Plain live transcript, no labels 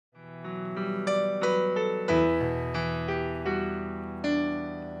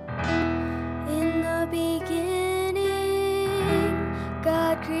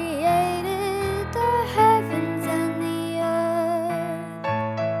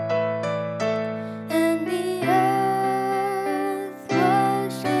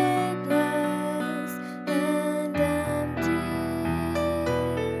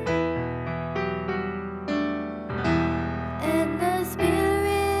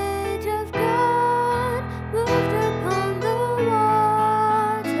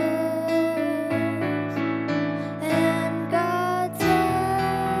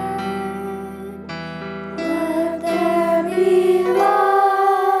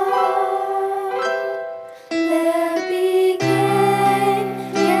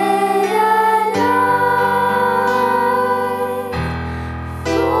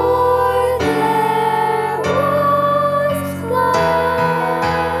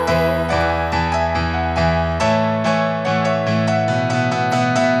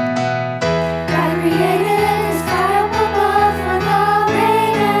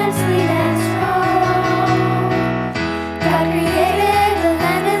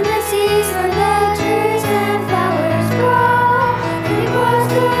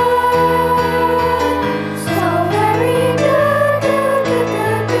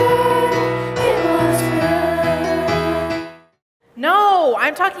No,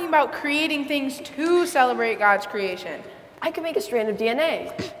 I'm talking about creating things to celebrate God's creation. I could make a strand of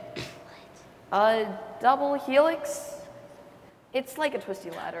DNA. A double helix? It's like a twisty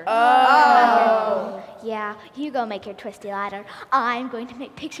ladder. Oh. Yeah, you go make your twisty ladder. I'm going to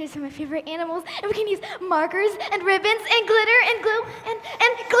make pictures of my favorite animals, and we can use markers and ribbons and glitter and glue and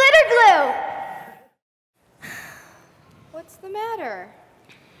glitter glue. What's the matter?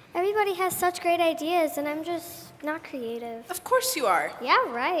 Everybody has such great ideas, and I'm just not creative. Of course you are. Yeah,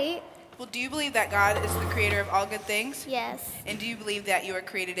 right. Well, do you believe that God is the creator of all good things? Yes. And do you believe that you are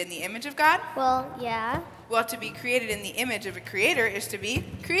created in the image of God? Well, yeah. Well, to be created in the image of a creator is to be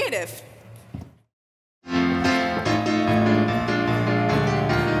creative. It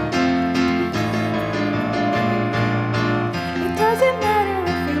doesn't matter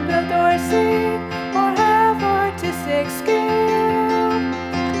if you build or sing or have artistic skill,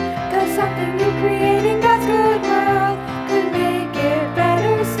 'cause something you create in God's good world could make it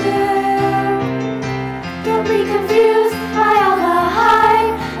better still. Don't be confused by all the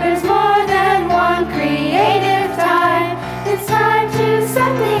hype. There's more than one creative time. It's time to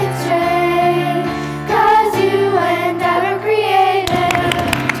set things straight, 'cause you and I were created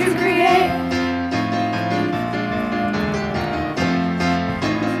to create.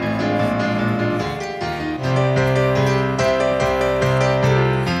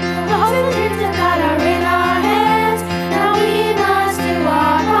 All the things that God are in our hands, now we must do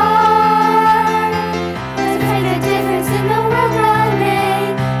our part. Let's make a difference in the world God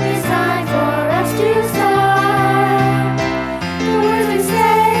made. It's time for us to start. The words we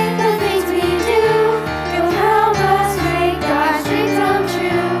say, the things we do, will help us make God's dreams come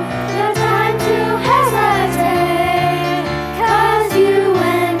true. No time to hesitate, 'cause you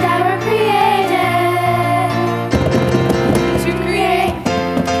and I were created to create.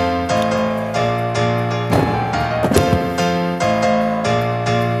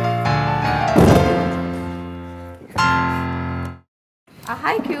 A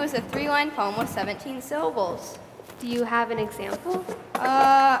haiku is a 3-line poem with 17 syllables. Do you have an example?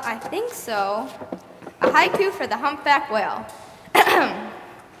 I think so. A haiku for the humpback whale.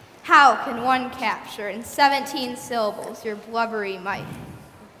 How can one capture in 17 syllables your blubbery might?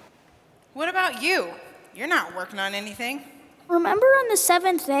 What about you? You're not working on anything. Remember on the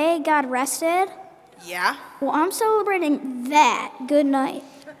seventh day God rested? Yeah? Well, I'm celebrating that. Good night.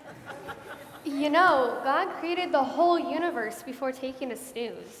 You know, God created the whole universe before taking a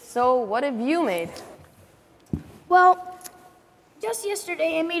snooze. So what have you made? Well, just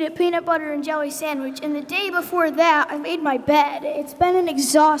yesterday I made a peanut butter and jelly sandwich, and the day before that I made my bed. It's been an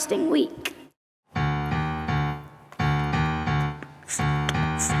exhausting week.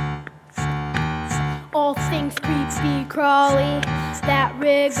 All things creepy crawly that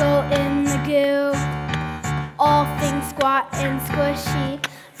wriggle in the goo. All things squat and squishy,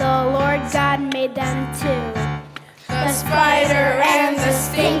 the Lord God made them too. The spider and the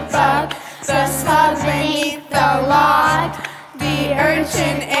stink bug, the slug beneath the log, the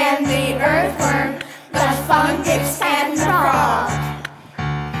urchin and the earthworm, the fungus and the frog.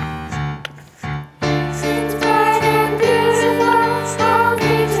 It's bright and beautiful, all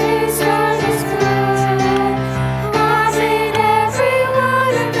things they strong as good. God made every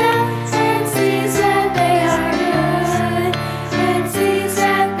one of them and sees that they are good, and sees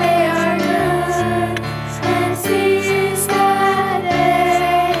that they are good, and sees that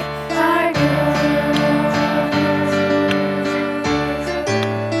they are good.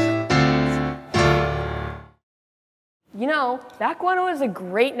 You know, that guano is a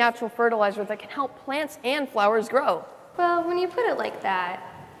great natural fertilizer that can help plants and flowers grow. Well, when you put it like that,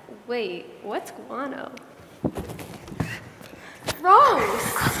 wait, what's guano?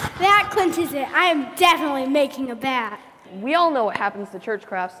 Gross! That clinches it. I am definitely making a bat. We all know what happens to church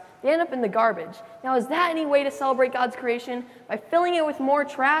crafts. They end up in the garbage. Now, is that any way to celebrate God's creation? By filling it with more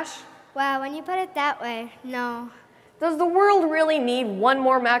trash? Wow, when you put it that way, no. Does the world really need one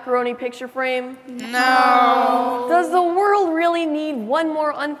more macaroni picture frame? No. Does the world really need one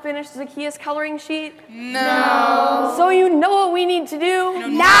more unfinished Zacchaeus coloring sheet? No. So you know what we need to do?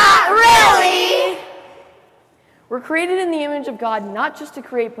 Not really! We're created in the image of God, not just to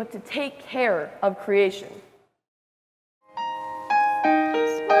create, but to take care of creation.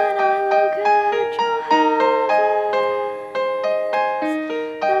 When I look at your heavens,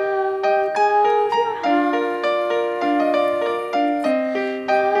 the work of your hands,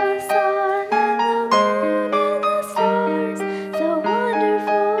 the sun and the moon and the stars, so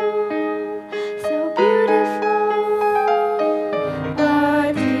wonderful, so beautiful.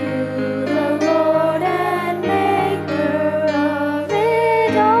 But you, the Lord and Maker of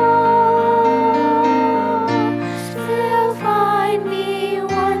it all,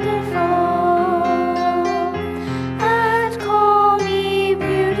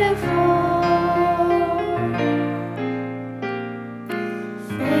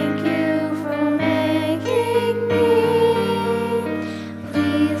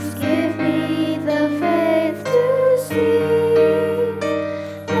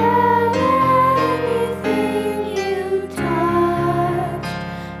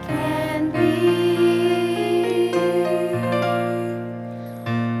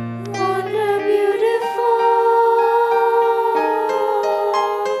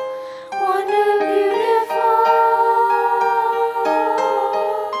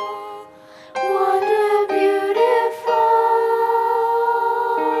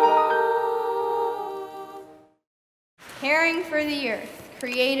 caring for the earth,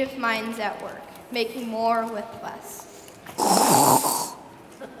 creative minds at work, making more with less.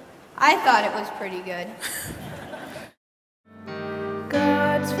 I thought it was pretty good.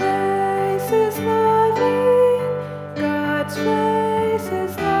 God's face is loving. God's face